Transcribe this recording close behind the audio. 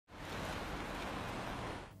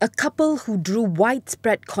A couple who drew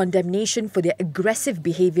widespread condemnation for their aggressive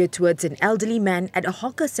behaviour towards an elderly man at a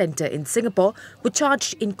hawker centre in Singapore were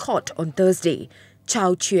charged in court on Thursday.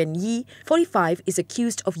 Chow Chuan Yi, 45, is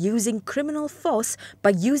accused of using criminal force by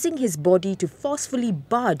using his body to forcefully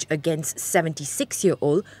barge against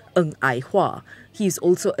 76-year-old Ng Ai Hua. He is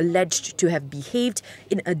also alleged to have behaved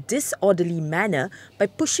in a disorderly manner by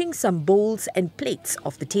pushing some bowls and plates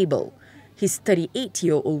off the table. His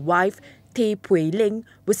 38-year-old wife, Toa Payoh,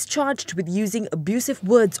 was charged with using abusive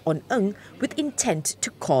words on Ng with intent to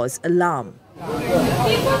cause alarm.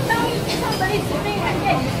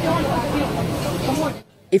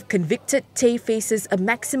 If convicted, Tay faces a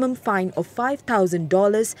maximum fine of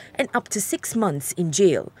 $5,000 and up to 6 months in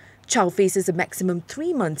jail. Chow faces a maximum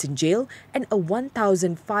 3 months in jail and a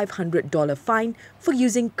 $1,500 fine for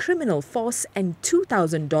using criminal force and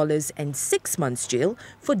 $2,000 and 6 months jail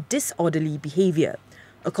for disorderly behaviour.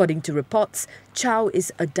 According to reports, Chow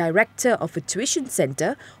is a director of a tuition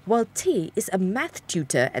centre while Tay is a math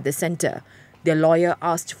tutor at the centre. Their lawyer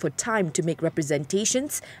asked for time to make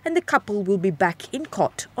representations and the couple will be back in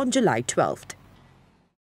court on July 12th.